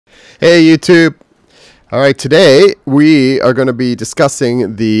Hey YouTube! Alright, today we are going to be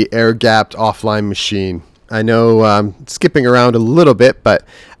discussing the AirGapped offline machine. I know I'm skipping around a little bit, but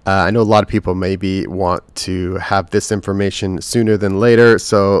I know a lot of people maybe want to have this information sooner than later.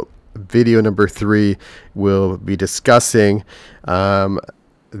 So video number 3 will be discussing the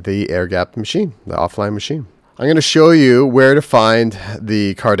AirGapped machine, the offline machine. I'm going to show you where to find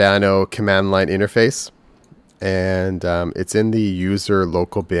the Cardano command line interface. And it's in the user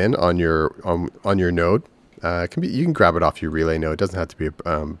local bin on your node. It can be, you can grab it off your relay node. It doesn't have to be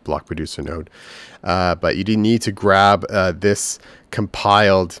a block producer node, but you do need to grab this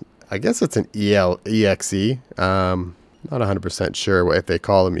compiled. I guess it's an exe. Not 100% sure if they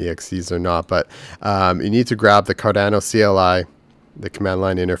call them exes or not, but you need to grab the Cardano CLI, the command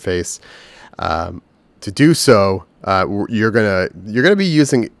line interface. To do so, you're gonna be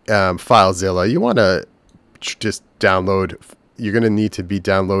using FileZilla. You want to just download. You're going to need to be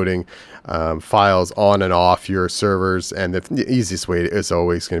downloading files on and off your servers, and the easiest way is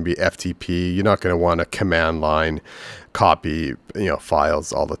always going to be FTP. You're not going to want a command line copy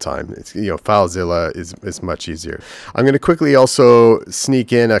files all the time. It's, FileZilla is much easier. I'm going to quickly also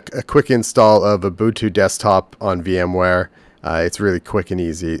sneak in a quick install of Ubuntu desktop on VMware. It's really quick and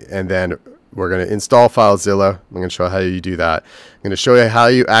easy. And then we're going to install FileZilla. I'm going to show how you do that. I'm going to show you how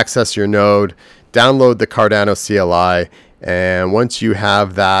you access your node, download the Cardano CLI, and once you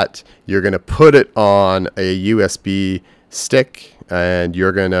have that, you're going to put it on a USB stick, and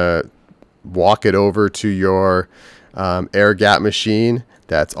you're going to walk it over to your AirGapped machine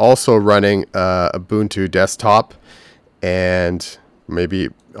that's also running Ubuntu desktop, and maybe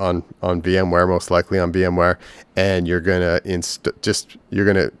on VMware, most likely on VMware, and you're gonna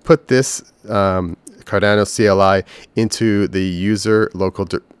put this Cardano CLI into the user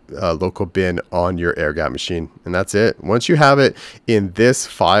local bin on your AirGapped machine, and that's it. Once you have it in this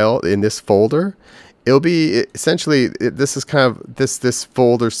file, in this folder, it'll be essentially, this is kind of this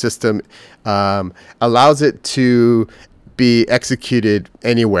folder system allows it to be executed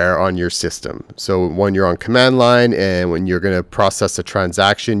anywhere on your system. So when you're on command line and when you're going to process a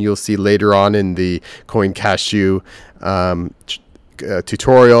transaction, you'll see later on in the CoinCashew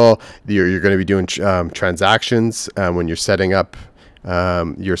tutorial, you're going to be doing transactions when you're setting up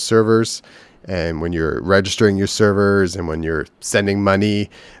your servers, and when you're registering your servers, and when you're sending money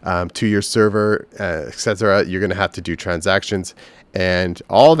to your server, etc. You're going to have to do transactions, and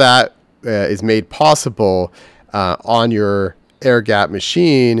all that is made possible on your AirGapped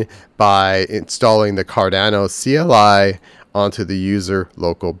machine by installing the Cardano CLI onto the user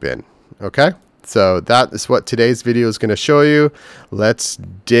local bin. Okay, so that is what today's video is going to show you. Let's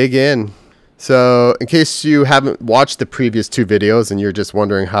dig in. So in case you haven't watched the previous 2 videos and you're just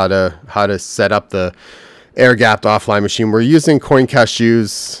wondering how to set up the AirGapped offline machine, we're using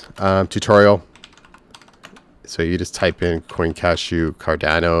CoinCashew's tutorial. So you just type in CoinCashew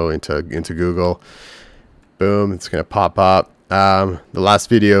Cardano into Google. Boom, it's going to pop up. The last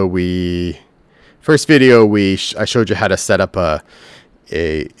video I showed you how to set up a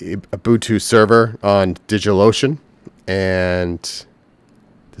Ubuntu server on DigitalOcean, and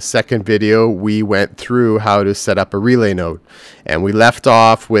the second video we went through how to set up a relay node, and we left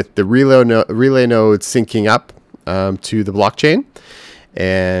off with the relay node syncing up to the blockchain,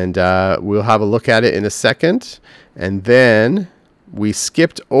 and we'll have a look at it in a second. And then we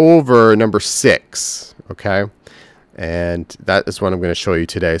skipped over number 6, okay, and that is what I'm going to show you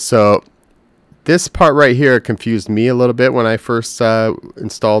today. So this part right here confused me a little bit when I first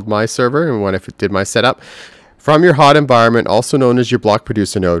installed my server and when I did my setup. From your hot environment, also known as your block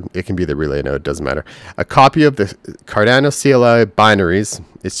producer node, it can be the relay node, doesn't matter. A copy of the Cardano CLI binaries,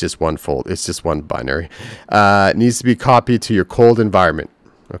 it's just one binary, needs to be copied to your cold environment.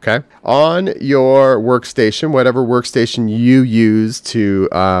 Okay, on your workstation, whatever workstation you use to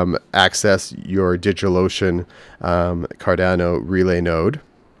access your DigitalOcean Cardano relay node,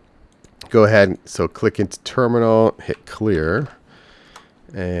 go ahead. So click into terminal, hit clear,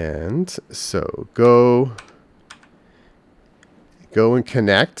 and so go and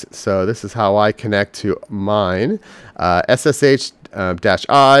connect. So this is how I connect to mine. SSH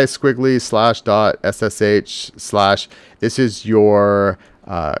 -i squiggly /.ssh/. This is your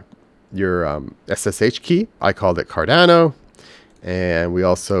SSH key. I called it Cardano. And we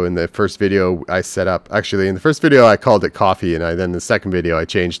also, in the first video I set up, actually in the first video I called it coffee, and then the second video I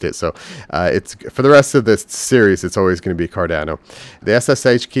changed it. So it's for the rest of this series, it's always going to be Cardano. The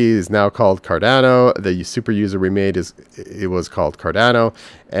SSH key is now called Cardano. The super user we made was called Cardano,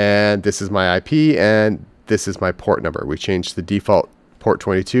 and this is my IP, and this is my port number. We changed the default port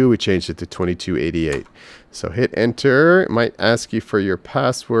 22. We changed it to 2288. So hit enter. It might ask you for your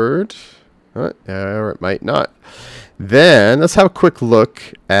password, or it might not. Then let's have a quick look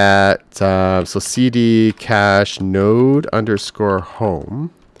at so cd cache node underscore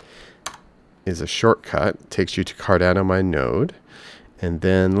home is a shortcut. It takes you to Cardano my node. And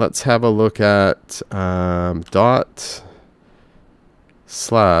then let's have a look at dot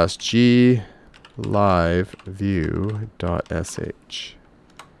slash g live view dot sh.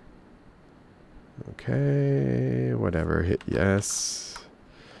 Okay, whatever, hit yes,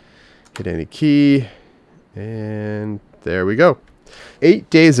 hit any key, and there we go. 8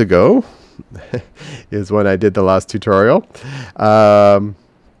 days ago is when I did the last tutorial.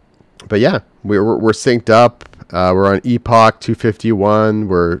 But yeah, we're synced up. We're on epoch 251.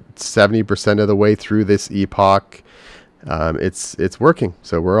 We're 70% of the way through this epoch. It's working.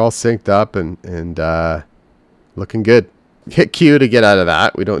 So we're all synced up and looking good. Hit Q to get out of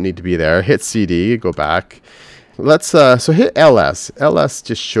that. We don't need to be there. Hit CD, go back. Let's so hit ls. ls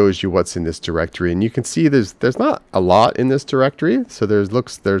just shows you what's in this directory, and you can see there's not a lot in this directory. So there's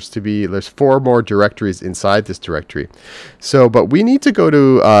 4 more directories inside this directory. So but we need to go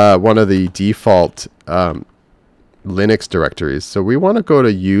to one of the default Linux directories. So we want to go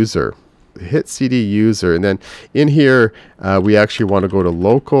to user. Hit cd user, and then in here we actually want to go to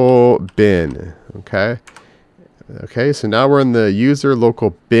local bin. Okay, so now we're in the user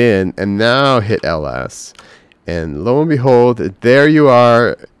local bin, and now hit ls. And lo and behold, there you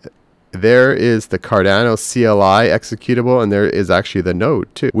are. There is the Cardano CLI executable, and there is actually the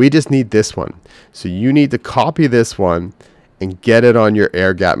node too. We just need this one. So you need to copy this one and get it on your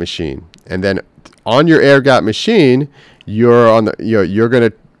AirGapped machine. And then on your AirGapped machine, you're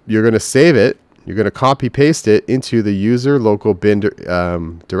gonna save it. You're gonna copy paste it into the user local bin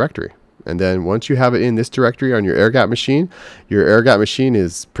directory. And then once you have it in this directory on your AirGapped machine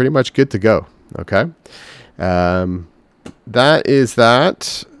is pretty much good to go. Okay. That is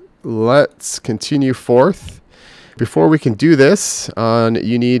that. Let's continue forth. Before we can do this,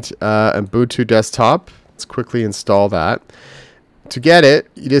 you need Ubuntu desktop. Let's quickly install that. To get it,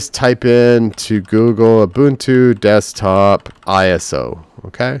 you just type in to Google Ubuntu desktop ISO.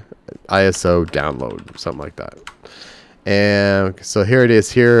 Okay, ISO download, something like that. And so here it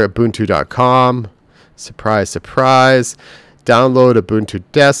is here, ubuntu.com. Surprise, surprise. Download Ubuntu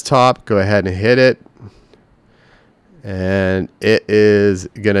desktop. Go ahead and hit it. And it is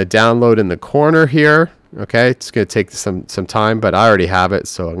going to download in the corner here. Okay, it's going to take some time, but I already have it,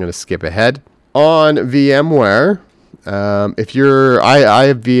 so I'm going to skip ahead. On VMware, if you're, I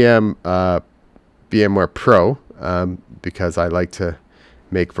have VMware Pro because I like to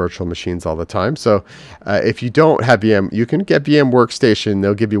make virtual machines all the time. So if you don't have you can get VM Workstation.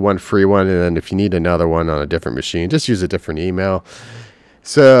 They'll give you one free one, and then if you need another one on a different machine, just use a different email.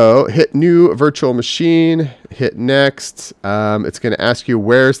 So hit new virtual machine, hit next. It's going to ask you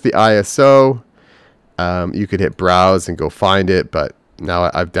where's the ISO. You could hit browse and go find it, but now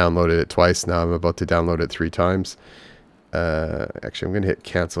I've downloaded it twice. Now I'm about to download it 3 times. Actually, I'm going to hit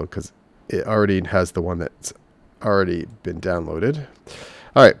cancel because it already has the one that's already been downloaded.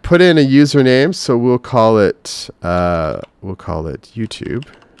 All right, put in a username. So we'll call it YouTube,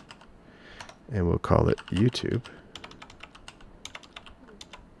 and we'll call it YouTube.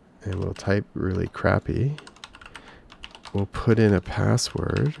 And we'll type really crappy. We'll put in a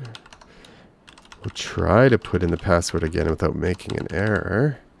password. We'll try to put in the password again without making an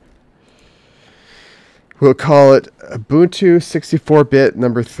error. We'll call it Ubuntu 64-bit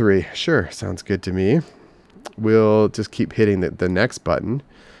number 3. Sure, sounds good to me. We'll just keep hitting the next button.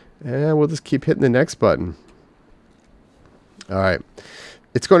 And we'll just keep hitting the next button. All right.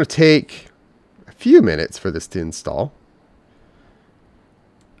 It's going to take a few minutes for this to install.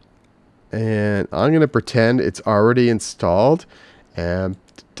 And I'm going to pretend it's already installed. And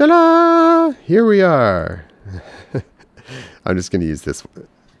ta-da! Here we are. I'm just going to use this one.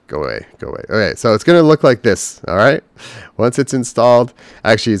 Go away, go away. Okay, so it's going to look like this, all right? Once it's installed,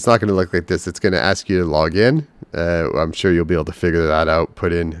 actually, it's not going to look like this. It's going to ask you to log in. I'm sure you'll be able to figure that out.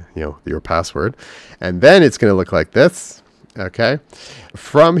 Put in, your password. And then it's going to look like this, okay?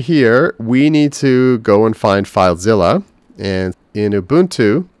 From here, we need to go and find FileZilla. And in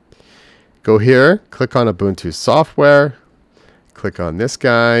Ubuntu, go here, click on Ubuntu software, click on this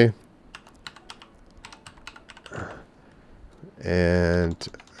guy, and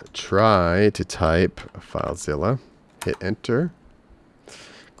try to type FileZilla. Hit enter,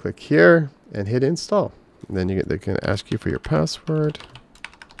 click here, and hit install. And then they're going to ask you for your password.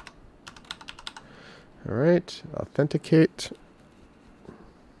 All right, authenticate.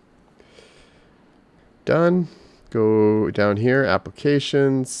 Done. go down here,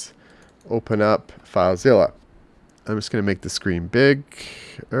 applications, open up FileZilla. I'm just going to make the screen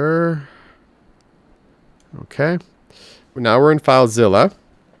bigger. Okay. Now we're in FileZilla,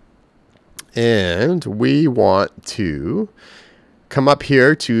 and we want to come up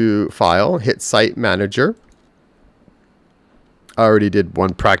here to File, hit Site Manager. I already did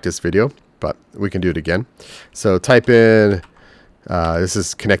one practice video, but we can do it again. So type in, this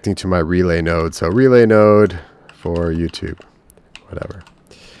is connecting to my relay node. So relay node for YouTube, whatever.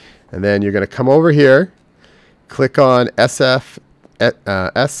 And then you're going to come over here, click on SFTP,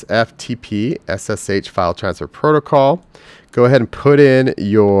 SSH File Transfer Protocol. Go ahead and put in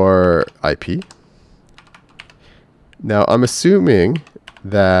your IP. Now I'm assuming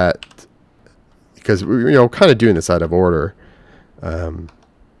that, because we're kind of doing this out of order,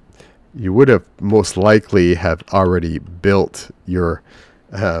 you would have most likely have already built your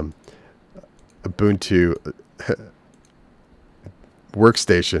Ubuntu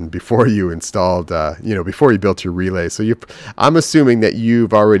workstation before you installed, before you built your relay. So I'm assuming that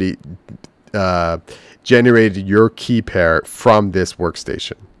you've already generated your key pair from this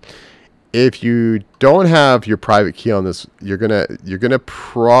workstation. If you don't have your private key on this, you're gonna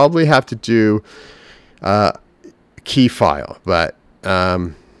probably have to do key file. But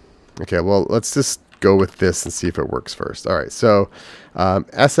okay, well, let's just go with this and see if it works first. All right, so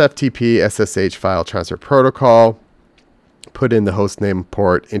SFTP SSH File Transfer Protocol. Put in the host name,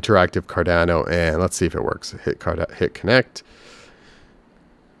 port, interactive Cardano, and let's see if it works. Hit connect.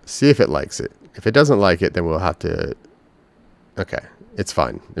 See if it likes it. If it doesn't like it, then we'll have to. Okay, it's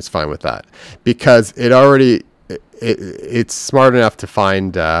fine. It's fine with that because it already it's smart enough to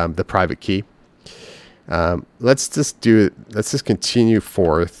find the private key. Let's just continue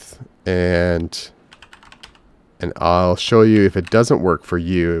forth, and I'll show you if it doesn't work for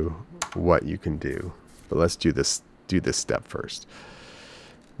you what you can do. But let's do this step first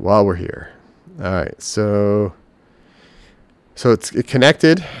while we're here. All right, so it's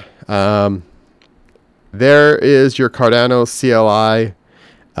connected. There is your Cardano CLI.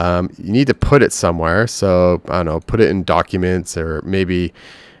 You need to put it somewhere. So I don't know, put it in documents or maybe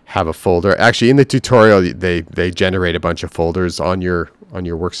have a folder. Actually, in the tutorial, they generate a bunch of folders on your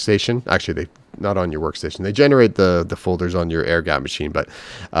workstation. Actually, not on your workstation. They generate the folders on your AirGapped machine, but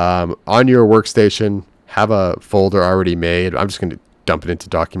on your workstation, have a folder already made. I'm just going to dump it into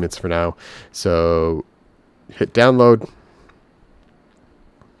documents for now. So hit download.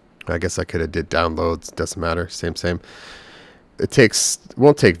 I guess I could have did downloads. Doesn't matter. Same. It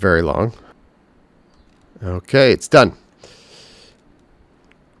won't take very long. Okay, it's done.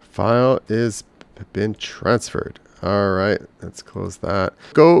 File is been transferred. All right, let's close that.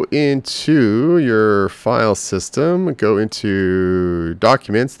 Go into your file system. Go into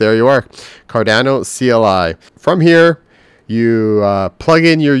documents. There you are. Cardano CLI. From here, you plug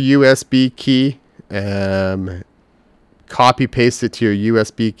in your USB key. Copy paste it to your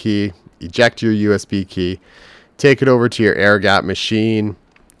USB key. Eject your USB key. Take it over to your AirGapped machine,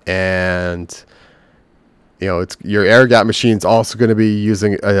 and your AirGapped machine is also going to be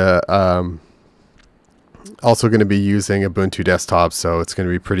using Ubuntu desktop, so it's going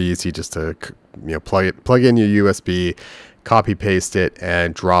to be pretty easy just to plug in your USB, copy paste it,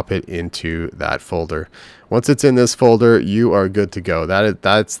 and drop it into that folder. Once it's in this folder, you are good to go.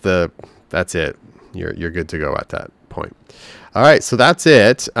 That's it. You're good to go at that point. All right, so that's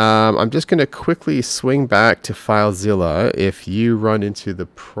it. I'm just going to quickly swing back to FileZilla. If you run into the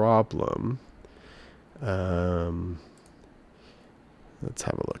problem, let's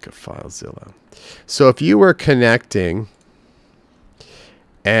have a look at FileZilla. So if you were connecting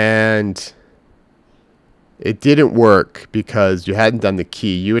and it didn't work because you hadn't done the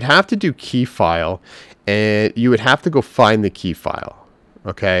key, you would have to do key file, and you would have to go find the key file.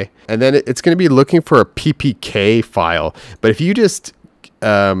 Okay, and then it's going to be looking for a PPK file. But if you just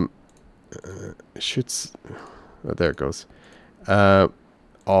there it goes.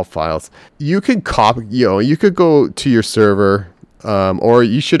 All files. You could copy. You could go to your server, or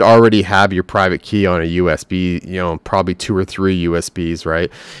you should already have your private key on a USB. Probably 2 or 3 USBs,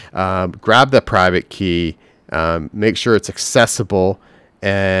 right? Grab the private key. Make sure it's accessible,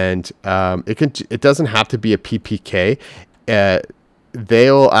 and it doesn't have to be a PPK.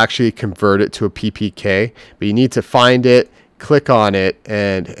 They'll actually convert it to a PPK, but you need to find it, click on it,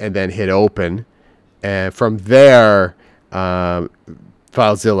 and then hit open. And from there,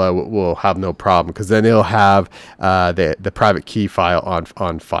 FileZilla will have no problem, because then it'll have the private key file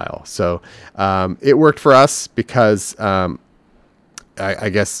on file. So it worked for us because I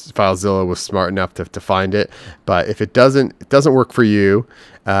guess FileZilla was smart enough to find it. But if it doesn't work for you,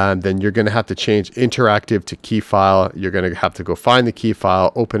 then you're going to have to change interactive to key file. You're going to have to go find the key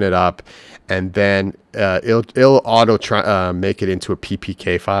file, open it up, and then it'll auto make it into a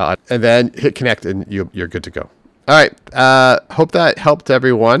PPK file, and then hit connect, and you're good to go. All right. Hope that helped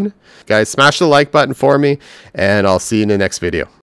everyone. Guys, smash the like button for me, and I'll see you in the next video.